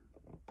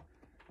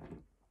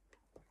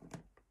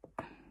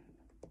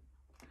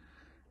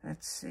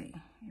 let's see,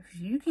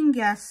 if you can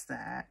guess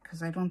that,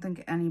 because I don't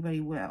think anybody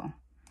will,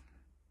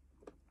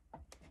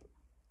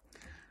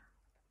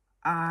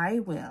 I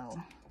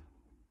will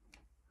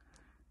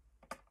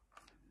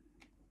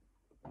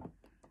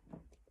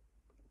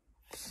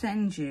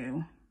send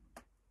you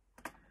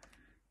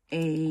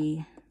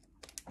a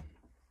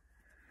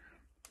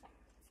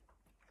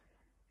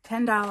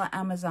 $10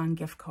 Amazon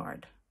gift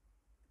card.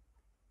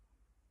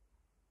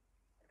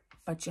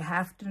 But you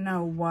have to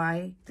know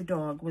why the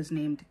dog was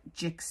named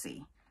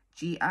Jixie.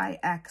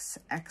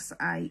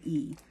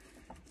 Gixxie.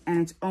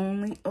 And it's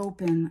only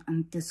open,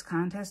 and this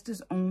contest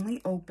is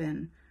only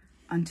open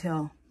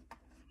until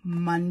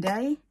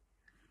Monday,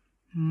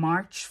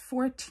 March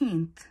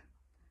 14th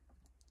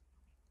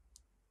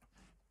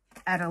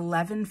at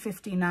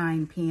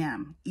 11:59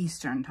 p.m.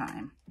 Eastern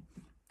time.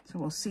 So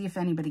we'll see if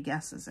anybody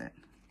guesses it.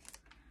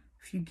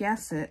 If you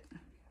guess it,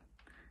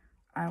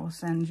 I will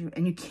send you,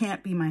 and you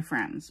can't be my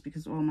friends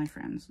because all my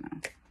friends know.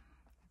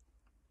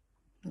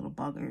 Little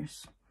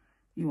buggers.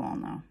 You all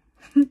know.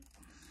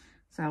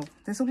 So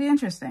this will be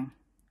interesting.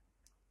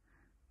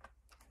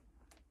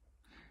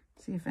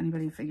 See if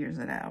anybody figures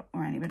it out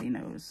or anybody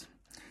knows.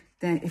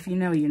 Then if you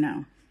know, you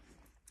know.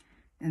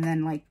 And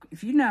then, like,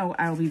 if you know,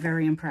 I'll be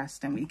very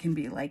impressed and we can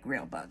be like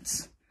real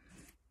buds.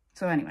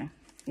 So anyway,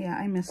 yeah,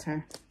 I miss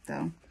her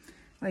though.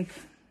 Like,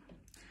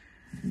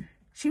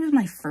 she was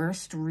my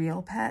first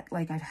real pet.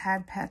 Like, I've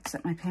had pets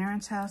at my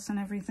parents' house and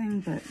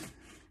everything, but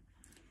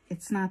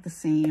it's not the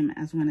same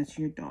as when it's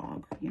your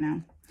dog, you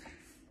know?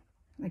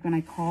 Like, when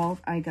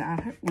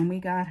when we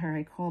got her,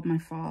 I called my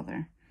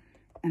father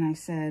and I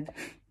said,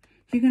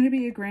 "You're going to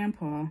be a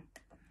grandpa."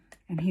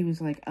 And he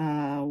was like,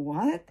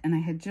 what? And I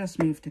had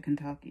just moved to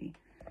Kentucky.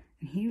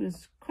 And he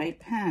was quite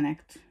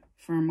panicked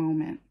for a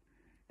moment.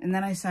 And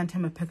then I sent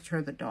him a picture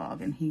of the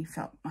dog and he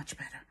felt much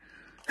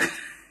better.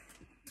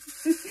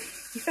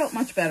 He felt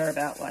much better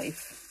about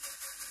life.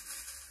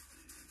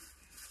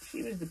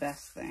 She was the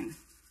best thing.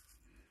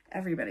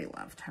 Everybody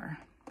loved her.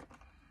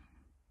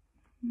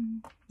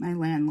 My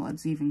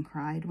landlords even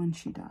cried when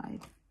she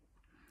died.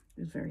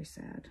 It was very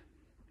sad.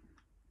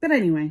 But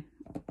anyway,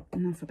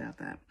 enough about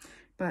that.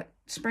 But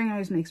spring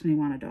always makes me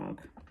want a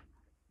dog.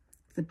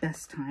 It's the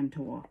best time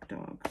to walk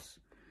dogs.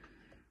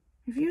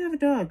 If you have a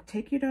dog,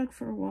 take your dog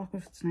for a walk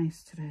if it's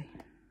nice today.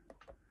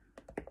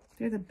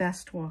 They're the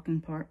best walking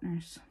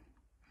partners.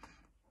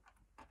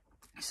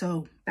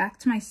 So back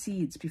to my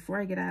seeds before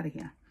I get out of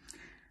here.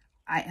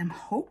 I am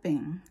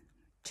hoping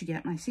to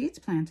get my seeds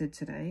planted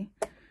today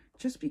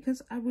just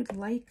because I would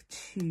like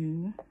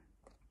to,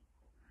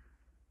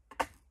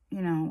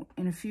 you know,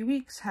 in a few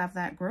weeks have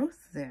that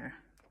growth there.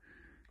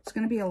 It's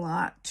going to be a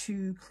lot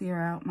to clear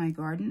out my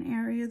garden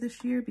area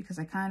this year because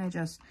I kind of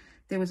just,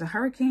 there was a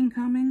hurricane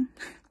coming.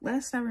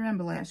 I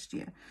remember last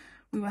year,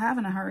 we were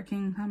having a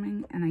hurricane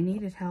coming and I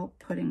needed help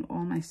putting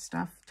all my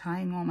stuff,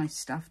 tying all my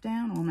stuff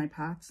down, all my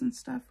pots and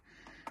stuff.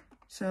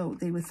 So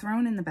they were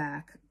thrown in the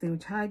back, they were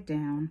tied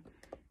down,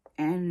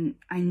 and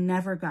I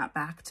never got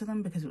back to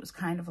them because it was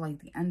kind of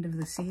like the end of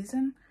the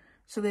season.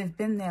 So they've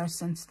been there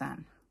since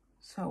then.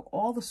 So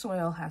all the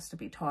soil has to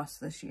be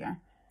tossed this year.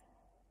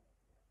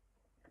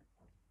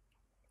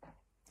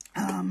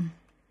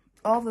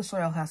 All the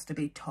soil has to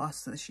be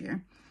tossed this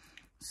year.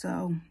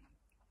 So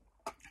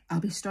I'll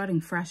be starting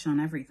fresh on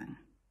everything.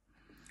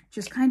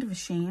 Just kind of a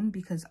shame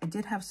because I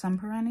did have some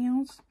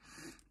perennials,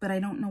 but I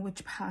don't know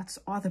which pots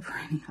are the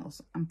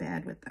perennials. I'm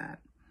bad with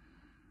that.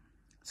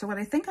 So what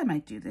I think I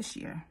might do this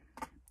year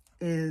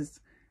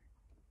is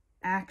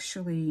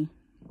actually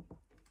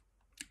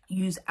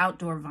use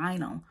outdoor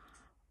vinyl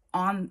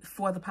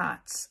for the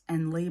pots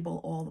and label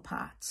all the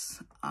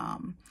pots,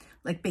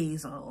 like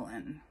basil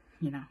and,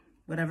 you know,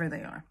 whatever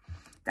they are.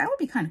 That would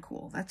be kind of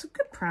cool. That's a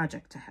good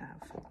project to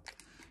have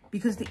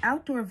because the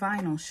outdoor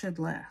vinyl should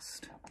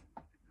last.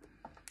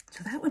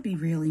 So that would be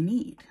really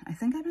neat. I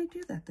think I might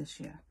do that this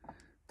year.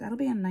 That'll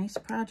be a nice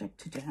project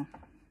to do.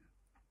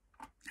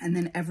 And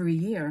then every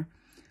year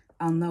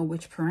I'll know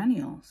which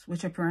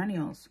are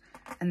perennials,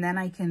 and then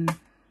I can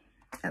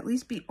at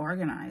least be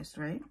organized,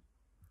 right?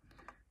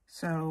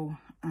 So,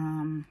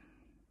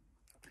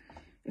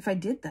 if I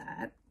did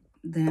that,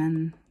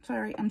 then,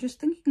 sorry, I'm just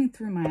thinking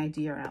through my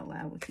idea out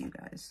loud with you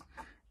guys.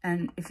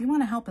 And if you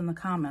want to help in the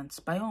comments,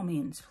 by all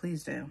means,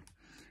 please do.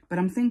 But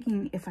I'm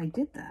thinking if I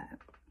did that,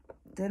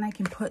 then I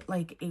can put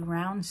like a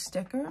round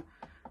sticker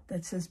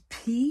that says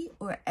P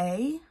or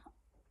A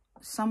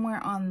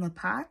somewhere on the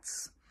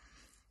pots.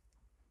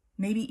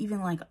 Maybe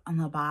even like on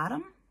the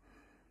bottom.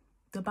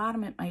 The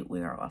bottom it might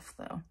wear off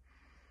though.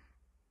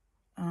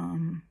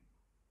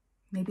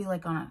 Maybe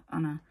like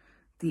on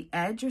the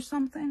edge or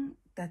something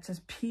that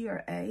says P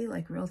or A,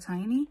 like real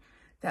tiny.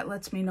 That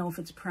lets me know if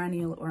it's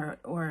perennial or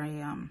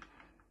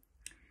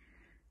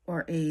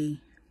a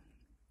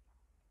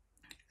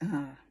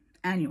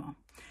annual.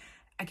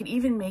 I could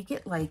even make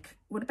it like,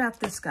 what about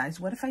this,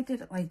 guys? What if I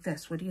did it like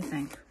this? What do you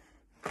think?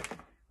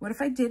 What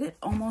if I did it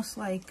almost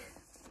like,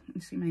 let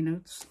me see my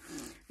notes.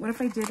 What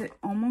if I did it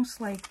almost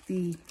like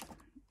the,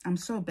 I'm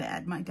so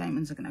bad, my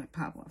diamonds are going to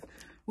pop off.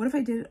 What if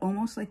I did it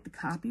almost like the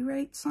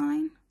copyright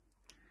sign,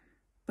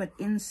 but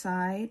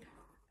inside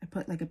I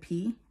put like a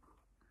P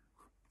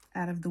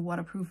out of the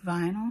waterproof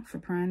vinyl for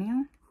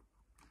perennial,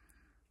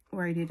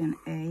 or I did an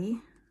A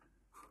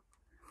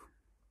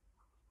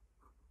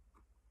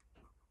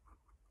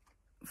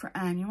for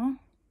annual,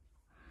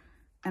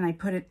 and I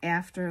put it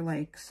after,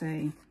 like,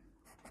 say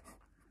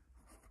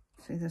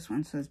this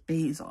one says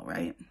basil,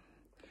 right?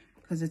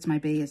 Because it's my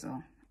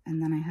basil.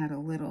 And then I had a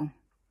little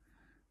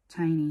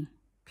tiny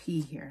P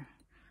here.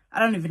 I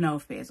don't even know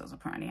if basil's a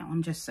perennial.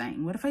 I'm just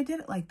saying, what if I did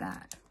it like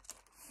that?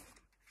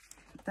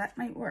 That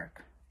might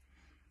work.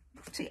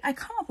 See, I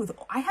come up with,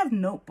 I have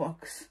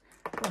notebooks.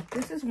 Look,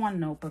 this is one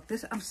notebook.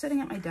 I'm sitting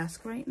at my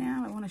desk right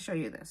now. I want to show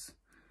you this.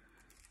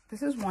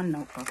 This is one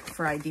notebook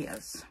for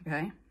ideas,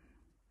 okay?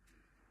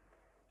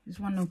 This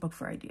is one notebook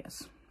for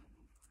ideas.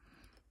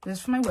 This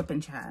is for my WIP N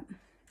Chat.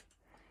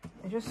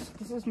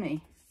 This is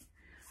me.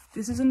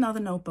 This is another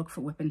notebook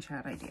for WIP N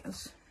Chat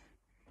ideas.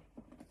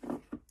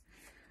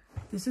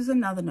 This is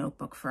another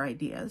notebook for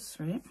ideas,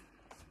 right?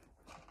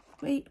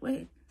 Wait.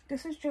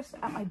 This is just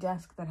at my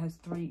desk that has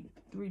three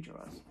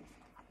drawers.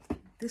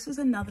 This is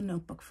another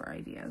notebook for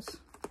ideas.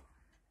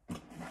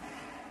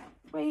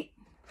 Wait,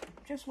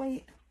 just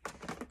wait.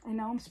 I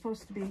know I'm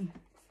supposed to be.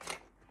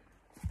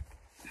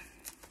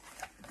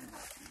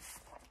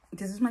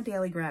 This is my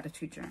daily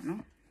gratitude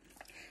journal.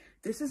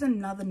 This is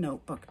another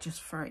notebook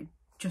just for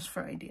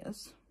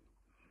ideas.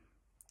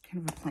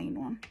 Kind of a plain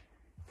one.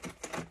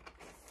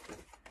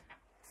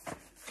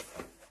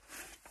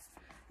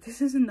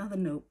 This is another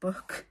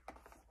notebook.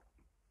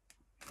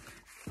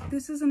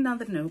 This is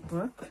another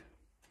notebook.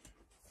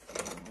 I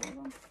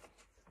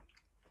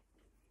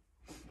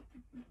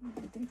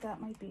think that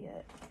might be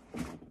it.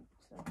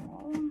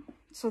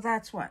 So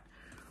that's what?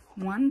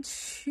 1,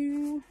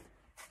 2,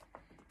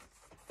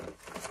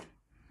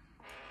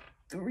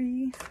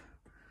 3,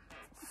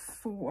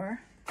 4.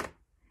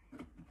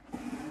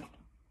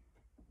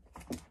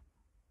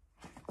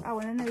 Oh,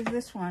 and then there's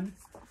this one,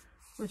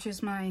 which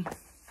is my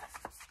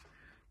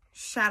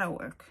shadow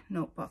work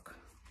notebook.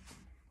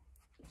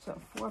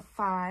 So 4,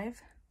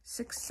 5,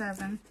 6,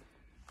 7,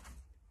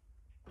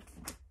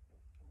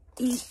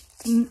 8.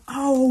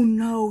 Oh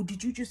no,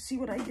 did you just see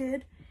what I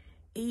did?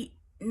 8,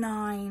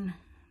 9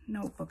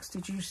 notebooks.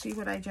 Did you see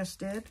what I just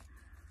did?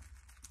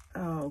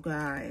 Oh,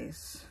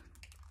 guys.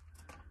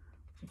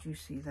 Did you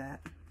see that?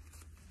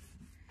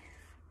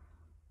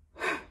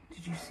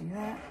 Did you see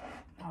that?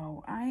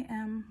 Oh, I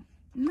am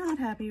not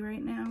happy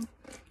right now.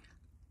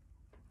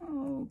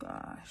 Oh,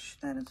 gosh.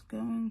 That is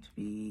going to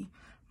be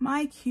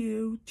my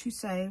cue to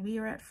say we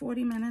are at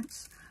 40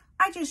 minutes.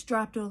 I just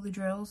dropped all the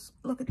drills.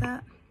 Look at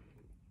that.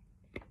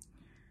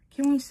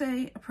 Can we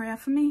say a prayer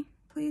for me,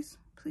 please?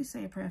 Please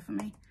say a prayer for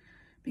me.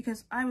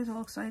 Because I was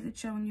all excited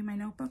showing you my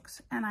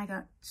notebooks, and I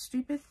got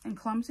stupid and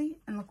clumsy,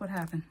 and look what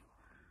happened.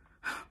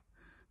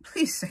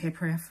 Please say a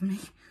prayer for me.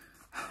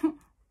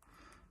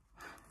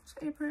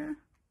 Say a prayer.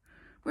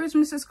 Where's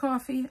Mrs.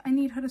 Coffee? I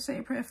need her to say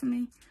a prayer for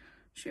me.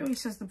 She always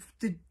says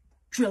the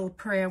drill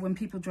prayer when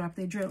people drop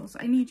their drills.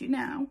 I need you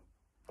now.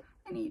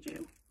 I need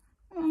you.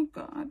 Oh,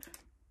 God.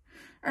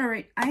 All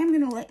right, I am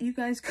going to let you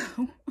guys go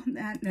on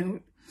that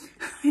note.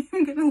 I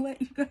am going to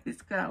let you guys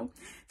go.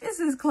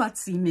 This is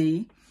klutzy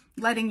me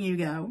letting you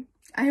go.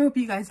 I hope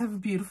you guys have a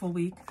beautiful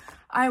week.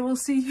 I will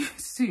see you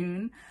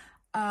soon.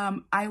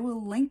 I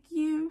will link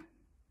you.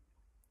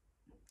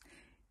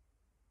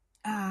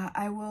 I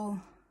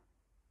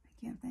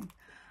can't think.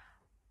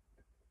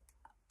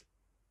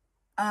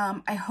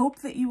 I hope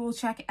that you will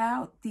check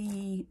out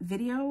the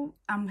video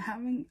I'm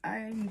going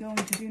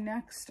to do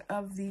next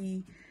of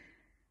the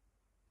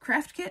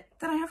craft kit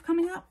that I have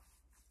coming up.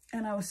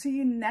 And I will see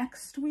you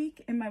next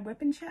week in my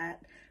WIP N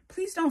Chat.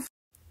 Please don't.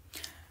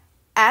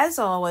 As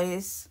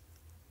always,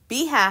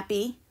 be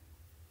happy,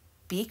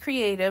 be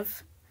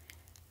creative,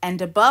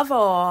 and above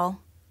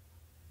all,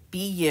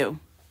 be you.